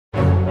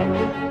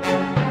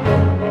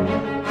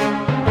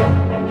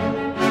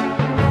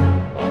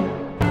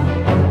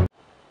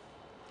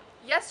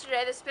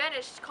day, the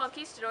Spanish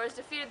conquistadors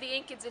defeated the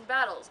Incans in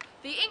battles.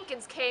 The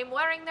Incans came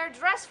wearing their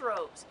dress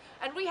robes,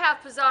 and we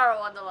have Pizarro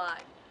on the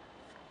line.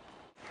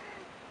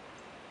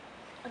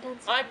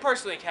 I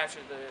personally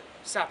captured the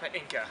Sapa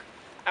Inca.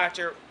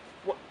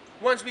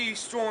 Once we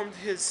stormed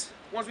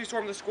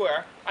the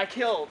square, I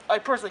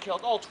personally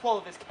killed all 12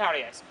 of his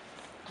carriers,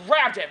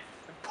 grabbed him,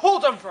 and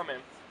pulled them from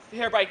him,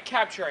 thereby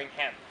capturing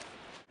him.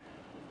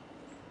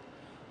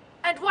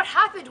 And what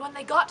happened when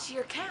they got to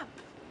your camp?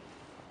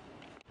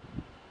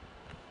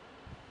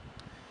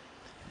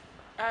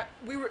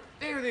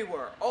 There they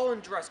were, all in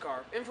dress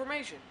garb,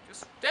 information,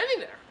 just standing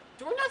there,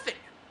 doing nothing.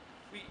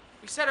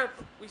 We set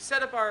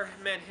up our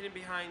men hidden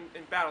behind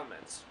in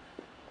battlements,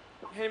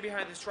 hidden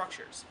behind the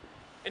structures.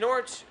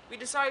 We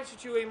decided to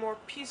do a more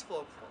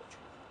peaceful approach.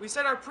 We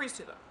sent our priest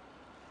to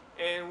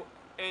them,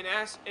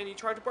 and he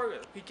tried to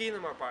bargain them. We gave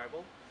them our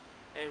Bible,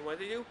 and what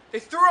did they do? They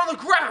threw it on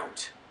the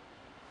ground.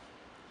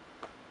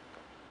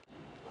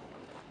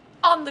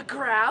 On the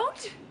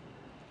ground?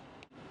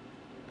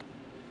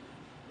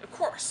 Of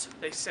course,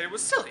 they said it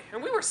was silly,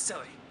 and we were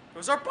silly. It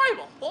was our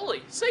Bible,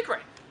 holy,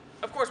 sacred.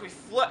 Of course, we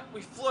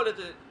flooded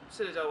the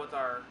citadel with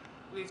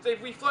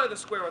we flooded the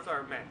square with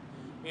our men.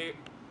 We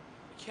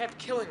kept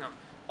killing them.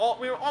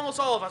 Almost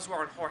all of us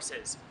were on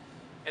horses,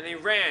 and they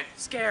ran,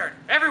 scared,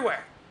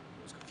 everywhere.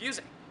 It was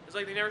confusing. It was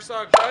like they never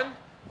saw a gun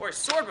or a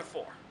sword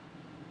before,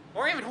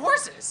 or even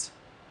horses.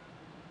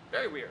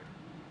 Very weird.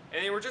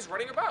 And they were just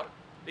running about.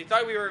 They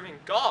thought we were even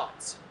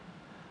gods.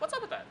 What's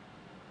up with that?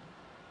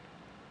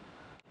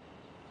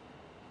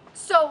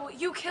 So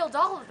you killed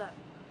all of them.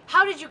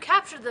 How did you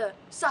capture the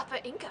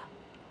Sapa Inca?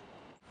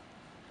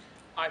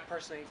 I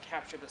personally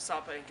captured the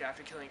Sapa Inca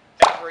after killing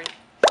every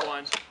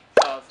one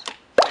of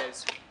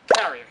his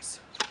carriers.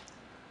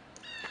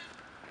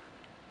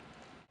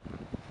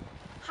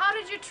 How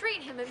did you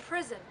treat him in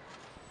prison?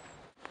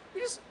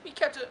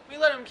 We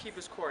let him keep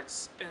his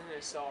courts in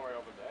his cell right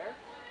over there.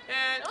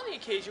 And on the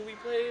occasion, we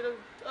played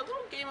a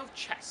little game of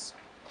chess.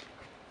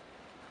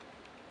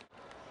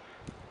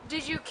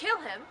 Did you kill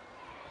him?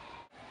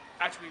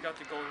 After we got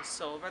the gold and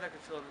silver that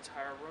could fill an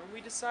entire room,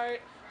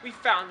 we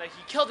found that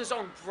he killed his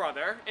own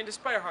brother, and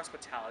despite our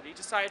hospitality,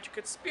 decided to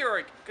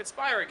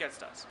conspire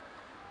against us.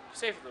 To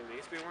say for the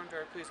least, we weren't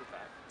very pleased with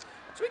that.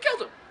 So we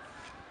killed him.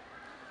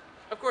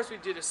 Of course, we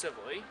did it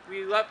civilly.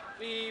 We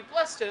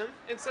blessed him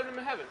and sent him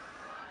to heaven.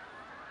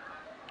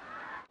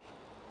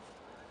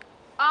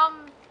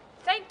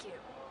 Thank you.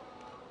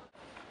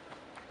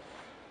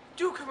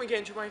 Do come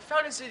again to my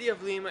founding city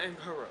of Lima in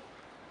Peru.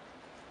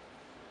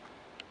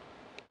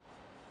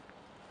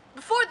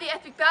 Before the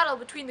epic battle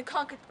between the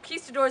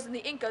Conquistadors and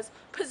the Incas,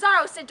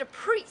 Pizarro sent a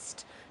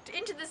priest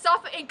into the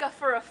Sapa Inca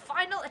for a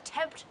final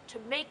attempt to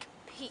make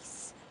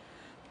peace.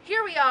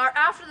 Here we are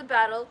after the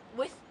battle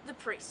with the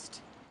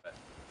priest.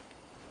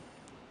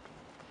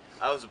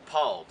 I was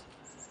appalled.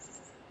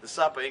 The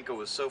Sapa Inca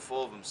was so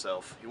full of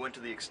himself, he went to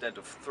the extent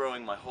of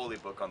throwing my holy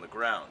book on the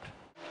ground.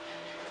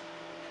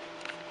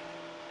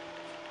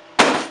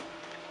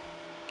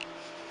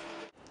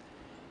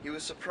 He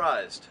was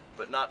surprised,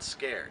 but not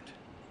scared.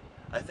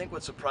 I think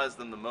what surprised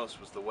them the most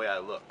was the way I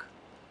look.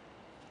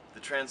 The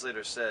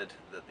translator said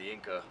that the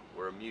Inca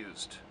were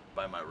amused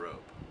by my robe.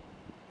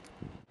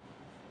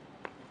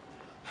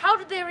 How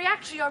did they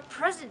react to your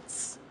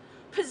presence?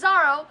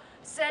 Pizarro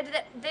said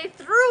that they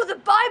threw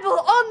the Bible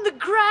on the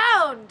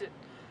ground.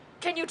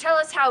 Can you tell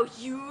us how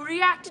you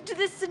reacted to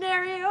this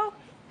scenario?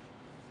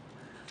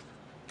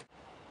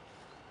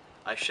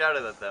 I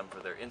shouted at them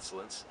for their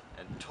insolence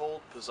and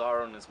told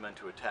Pizarro and his men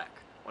to attack.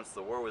 Once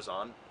the war was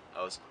on,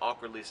 I was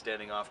awkwardly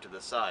standing off to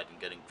the side and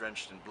getting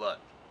drenched in blood.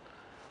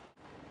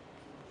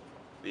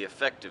 The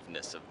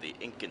effectiveness of the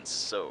Incan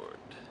sword.